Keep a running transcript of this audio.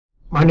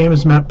My name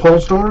is Matt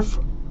Polsdorf.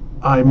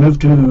 I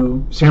moved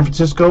to San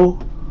Francisco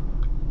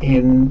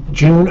in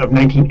June of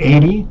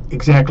 1980,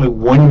 exactly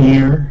 1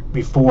 year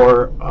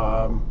before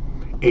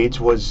AIDS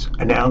was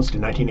announced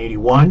in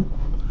 1981.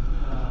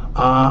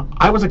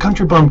 I was a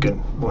country bumpkin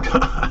when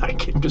I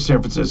came to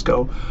San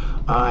Francisco.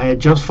 I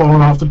had just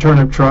fallen off the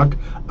turnip truck.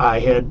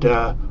 I had,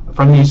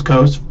 from the East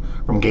Coast,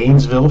 from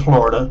Gainesville,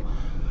 Florida.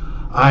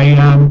 I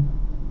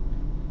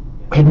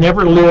had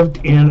never lived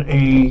in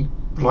a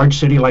large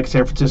city like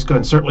San Francisco,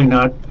 and certainly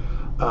not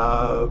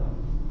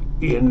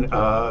in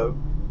a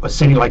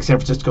city like San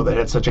Francisco that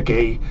had such a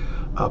gay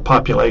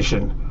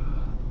population.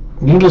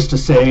 Needless to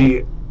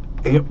say,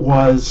 it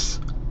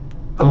was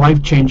a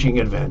life-changing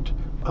event,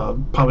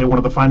 probably one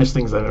of the finest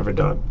things I've ever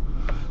done.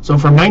 So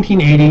from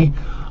 1980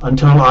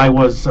 until I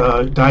was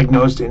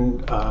diagnosed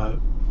in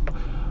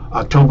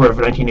October of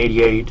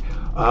 1988,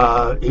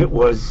 it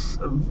was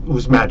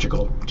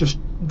magical, just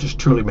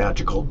truly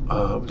magical.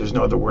 There's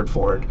no other word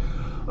for it.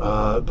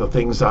 The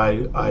things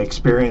I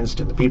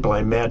experienced and the people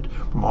I met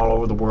from all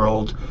over the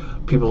world,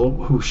 people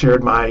who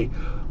shared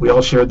we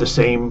all shared the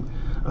same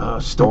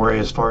story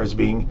as far as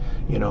being,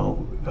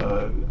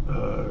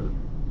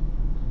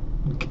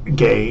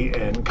 gay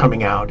and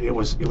coming out. It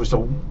was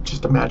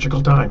just a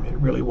magical time. It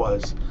really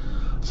was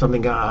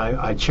something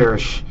I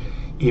cherish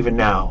even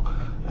now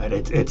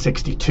at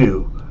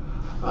 62.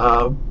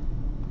 I'm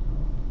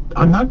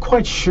not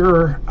quite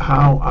sure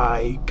how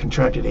I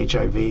contracted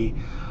HIV.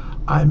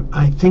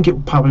 I think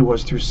it probably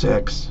was through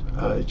sex.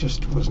 It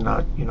just was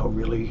not,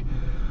 really.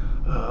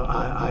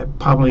 I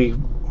probably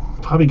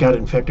got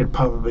infected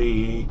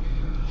probably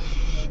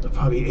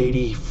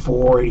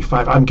 84,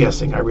 85. I'm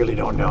guessing. I really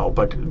don't know,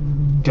 but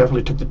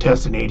definitely took the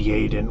test in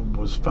 88 and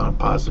was found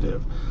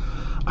positive.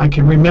 I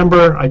can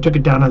remember I took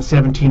it down on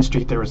 17th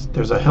Street.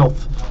 There's a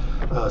health,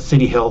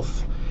 city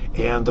health,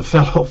 and the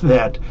fellow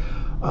that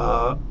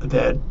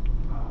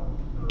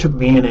took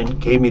me in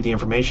and gave me the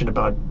information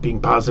about being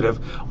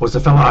positive was a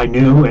fellow I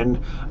knew and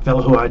a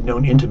fellow who I'd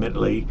known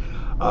intimately.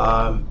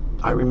 I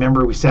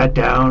remember we sat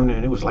down,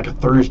 and it was like a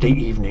Thursday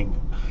evening,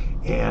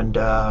 and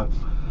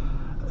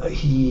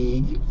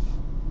he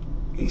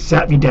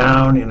sat me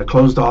down in a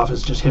closed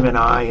office, just him and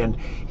I, and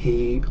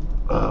he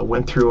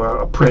went through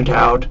a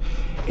printout,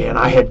 and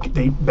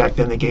back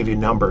then they gave you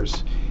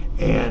numbers,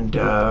 and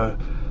I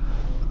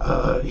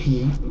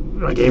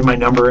gave my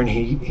number, and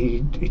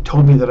he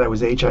told me that I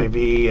was HIV,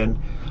 and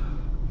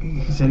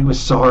he said he was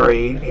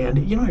sorry, and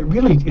it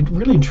really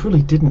and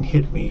truly didn't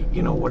hit me,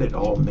 what it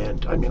all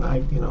meant. I mean,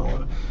 I'd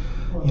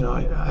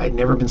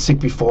never been sick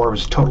before. I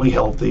was totally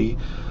healthy.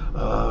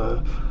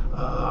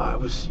 I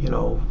was, a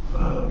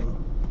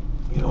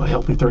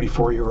healthy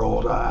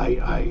 34-year-old.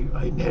 I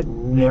had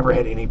never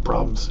had any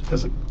problems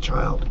as a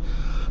child.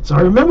 So I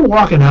remember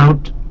walking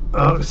out.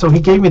 So he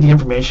gave me the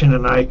information,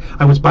 and I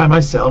was by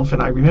myself,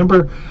 and I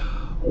remember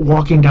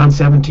walking down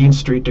 17th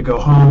Street to go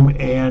home,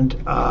 and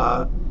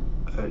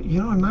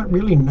not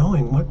really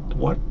knowing what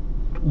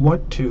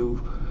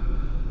to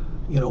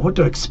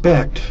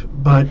expect,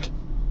 but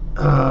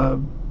I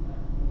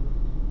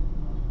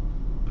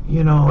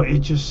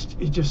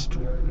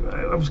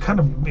was kind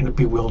of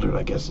bewildered,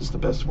 I guess is the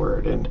best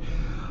word. And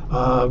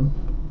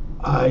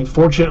I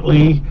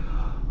fortunately,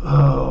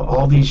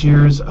 all these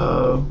years,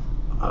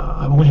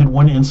 I've only had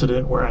one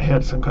incident where I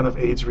had some kind of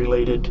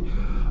AIDS-related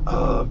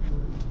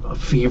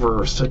fever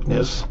or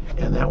sickness,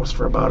 and that was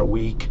for about a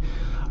week.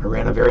 I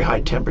ran a very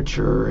high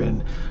temperature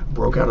and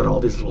broke out in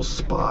all these little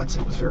spots.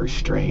 It was very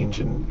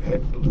strange and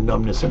had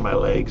numbness in my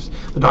legs.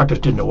 The doctors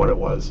didn't know what it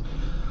was.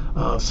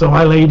 So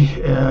I laid,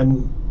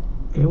 and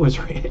it was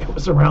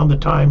around the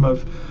time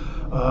of,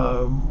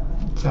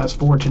 fast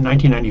forward to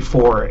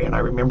 1994, and I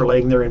remember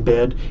laying there in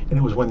bed, and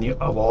it was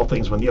of all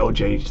things, when the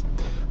OJ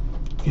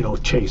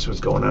chase was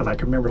going on. I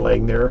can remember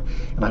laying there,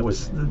 and I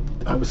was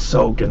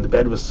soaked, and the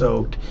bed was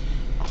soaked,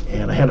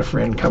 and I had a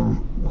friend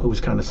come who was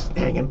kind of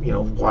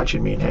hanging,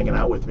 watching me and hanging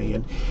out with me,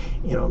 and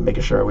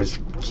making sure I was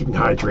keeping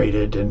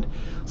hydrated. And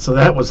so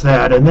that was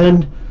that. And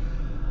then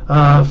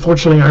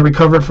fortunately I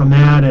recovered from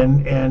that,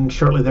 and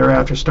shortly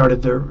thereafter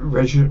started the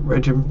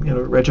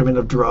regimen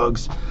of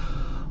drugs.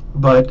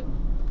 But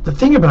the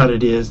thing about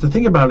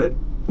it,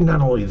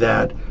 not only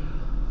that,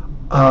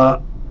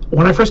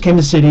 when I first came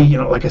to the city,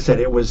 like I said,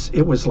 it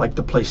was like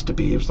the place to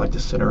be. It was like the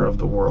center of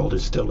the world. It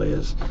still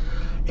is.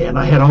 And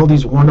I had all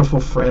these wonderful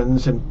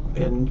friends and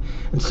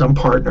some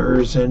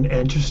partners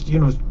and just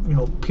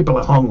people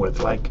I hung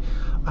with, like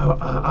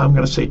I'm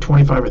going to say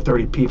 25 or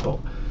 30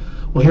 people.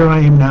 Well, here I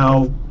am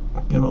now,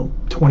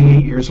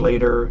 28 years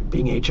later,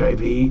 being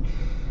HIV,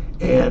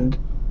 and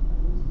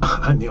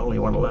I'm the only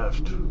one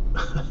left.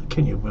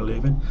 Can you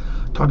believe it?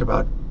 Talk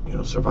about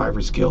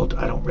survivor's guilt.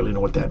 I don't really know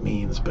what that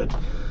means, but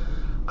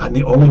I'm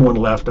the only one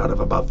left out of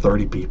about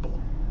 30 people.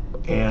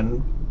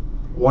 And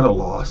what a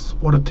loss!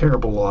 What a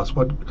terrible loss!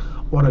 What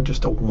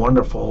just a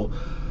wonderful,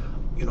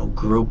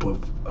 group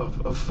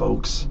of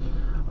folks,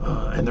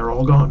 and they're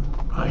all gone.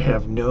 I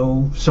have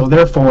so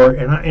therefore,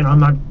 and I'm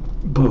not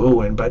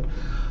boo-hooing, but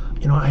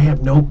I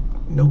have no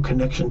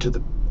connection to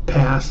the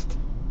past,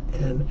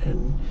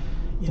 and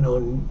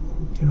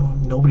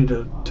nobody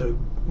to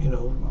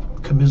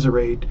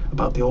commiserate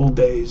about the old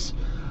days,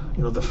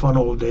 the fun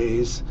old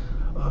days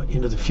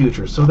into the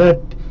future. So that,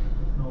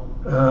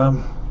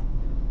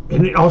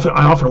 and I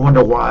often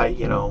wonder why,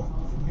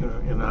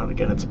 and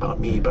again, it's about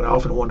me, but I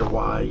often wonder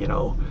why,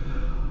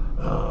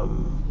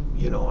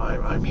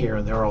 I'm here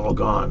and they're all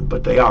gone,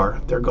 but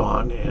they're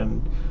gone,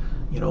 and,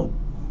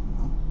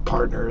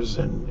 partners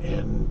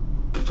and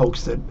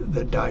folks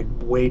that died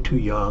way too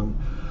young,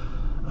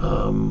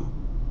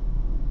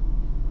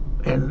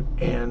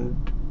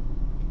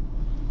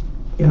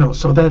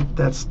 so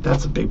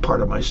that's a big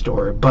part of my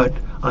story. But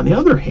on the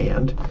other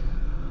hand,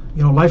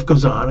 life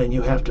goes on, and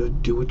you have to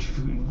do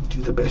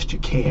the best you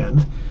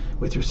can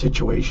with your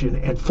situation.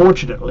 And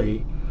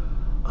fortunately,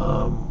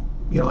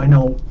 I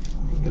know,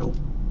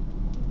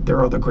 there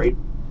are other great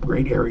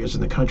areas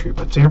in the country,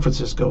 but San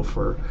Francisco,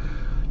 for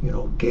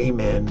gay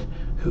men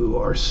who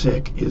are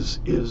sick, is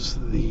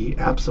the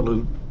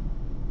absolute,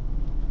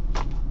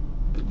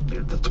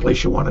 the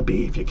place you want to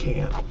be if you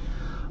can.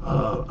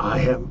 I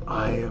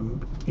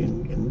am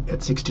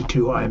at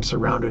 62. I am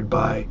surrounded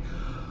by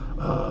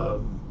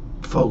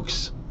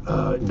folks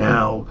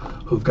now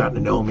who've gotten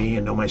to know me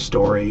and know my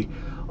story,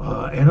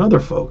 and other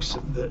folks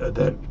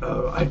that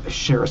I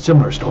share a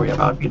similar story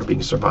about,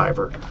 being a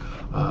survivor.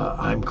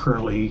 I'm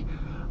currently,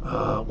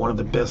 one of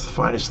the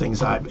finest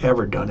things I've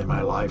ever done in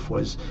my life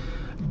was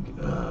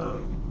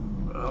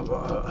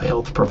a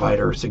health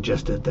provider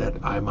suggested that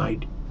I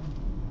might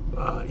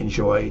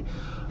enjoy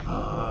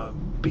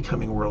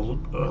becoming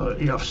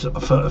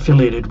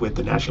affiliated with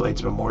the National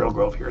AIDS Memorial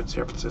Grove here in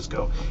San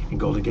Francisco in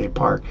Golden Gate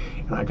Park.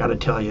 And I got to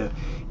tell you,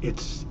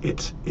 it's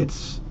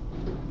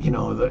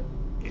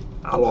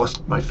I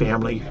lost my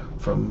family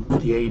from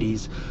the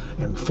 80s,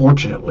 and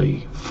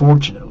fortunately,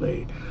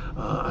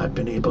 I've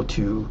been able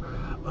to,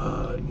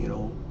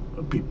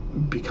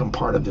 become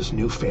part of this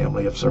new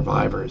family of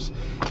survivors.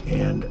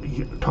 And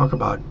you talk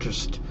about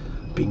just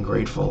being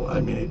grateful. I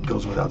mean, it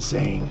goes without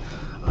saying.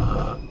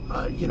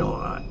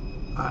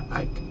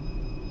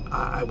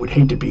 I would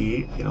hate to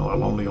be, a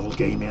lonely old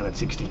gay man at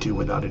 62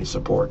 without any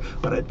support,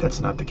 but that's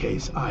not the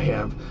case. I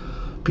have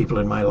people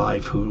in my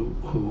life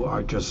who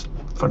are just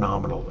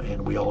phenomenal,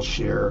 and we all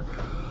share,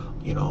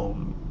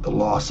 the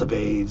loss of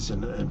AIDS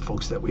and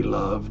folks that we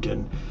loved,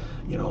 and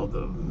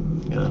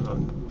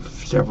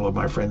several of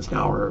my friends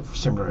now are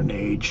similar in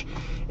age,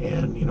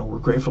 and we're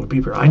grateful to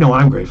be here. I know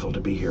I'm grateful to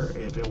be here.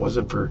 If it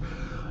wasn't for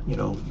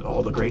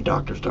all the great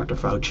doctors, Dr.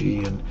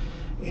 Fauci and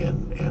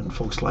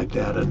folks like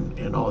that,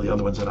 and all the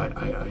other ones that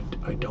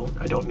I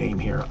don't name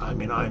here. I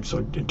mean, I'm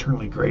so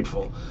eternally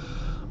grateful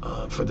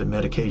for the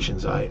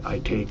medications I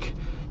take.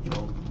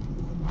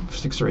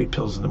 6 or 8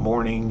 pills in the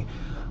morning,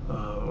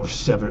 or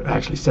 7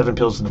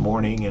 pills in the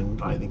morning,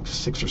 and I think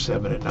 6 or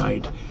 7 at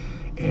night.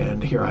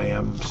 And here I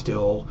am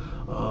still,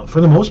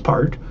 for the most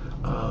part.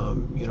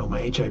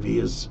 My HIV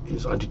is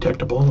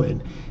undetectable,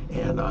 and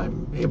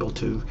I'm able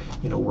to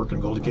work in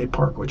Golden Gate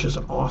Park, which is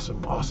an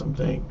awesome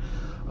thing.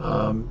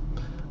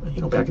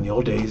 Back in the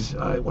old days,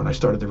 when I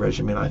started the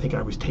regimen, I think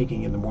I was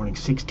taking in the morning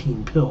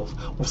 16 pills.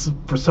 Well,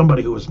 for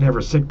somebody who was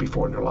never sick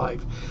before in their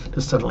life,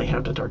 to suddenly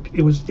have to start,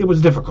 it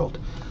was difficult.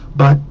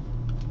 But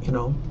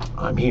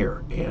I'm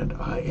here, and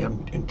I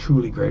am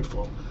truly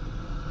grateful.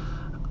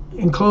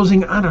 In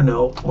closing, I don't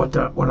know what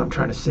I'm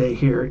trying to say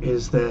here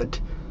is that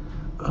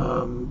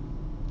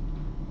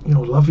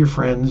love your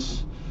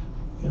friends,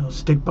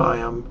 stick by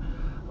them.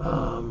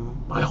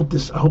 I hope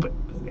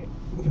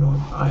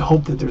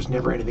that there's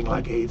never anything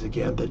like AIDS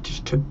again, that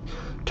just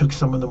took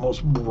some of the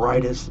most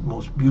brightest,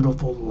 most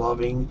beautiful,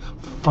 loving,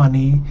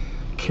 funny,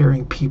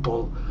 caring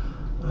people,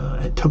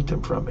 and took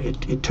them from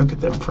it took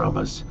them from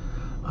us.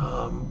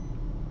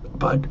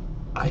 But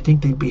I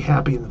think they'd be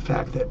happy in the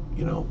fact that,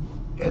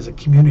 as a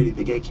community,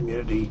 the gay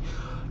community,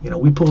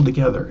 we pull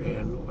together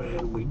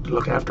and we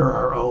look after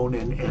our own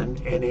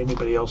and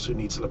anybody else who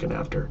needs looking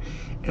after.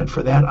 And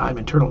for that, I'm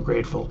eternally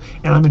grateful.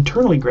 And I'm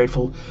eternally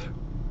grateful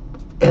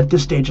at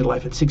this stage of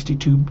life, at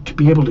 62, to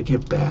be able to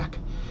give back.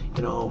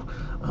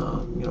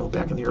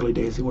 Back in the early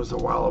days, it was the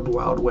wild,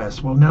 wild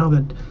west. Well, now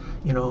that,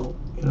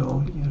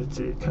 it's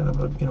kind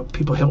of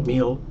people helped me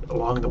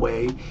along the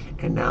way,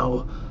 and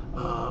now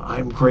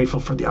I'm grateful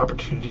for the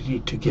opportunity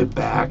to give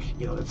back.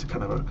 That's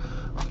kind of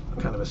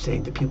a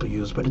saying that people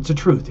use, but it's the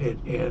truth.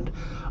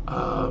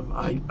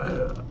 I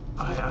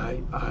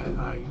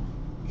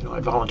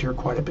volunteer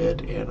quite a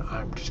bit, and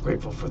I'm just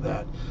grateful for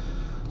that.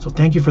 So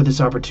thank you for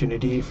this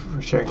opportunity,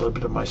 for sharing a little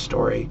bit of my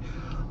story.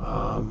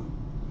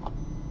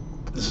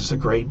 This is a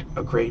great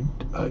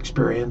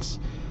experience.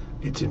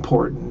 It's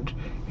important,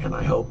 and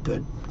I hope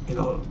that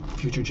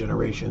future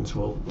generations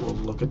will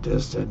look at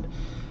this and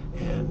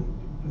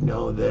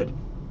know that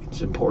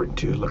it's important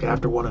to look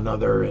after one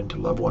another and to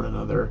love one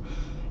another,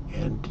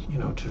 and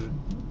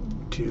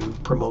to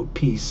promote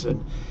peace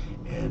and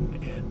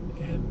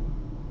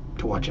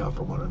to watch out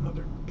for one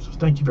another. So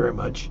thank you very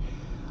much.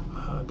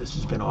 This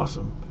has been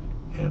awesome,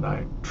 and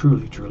I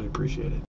truly appreciate it.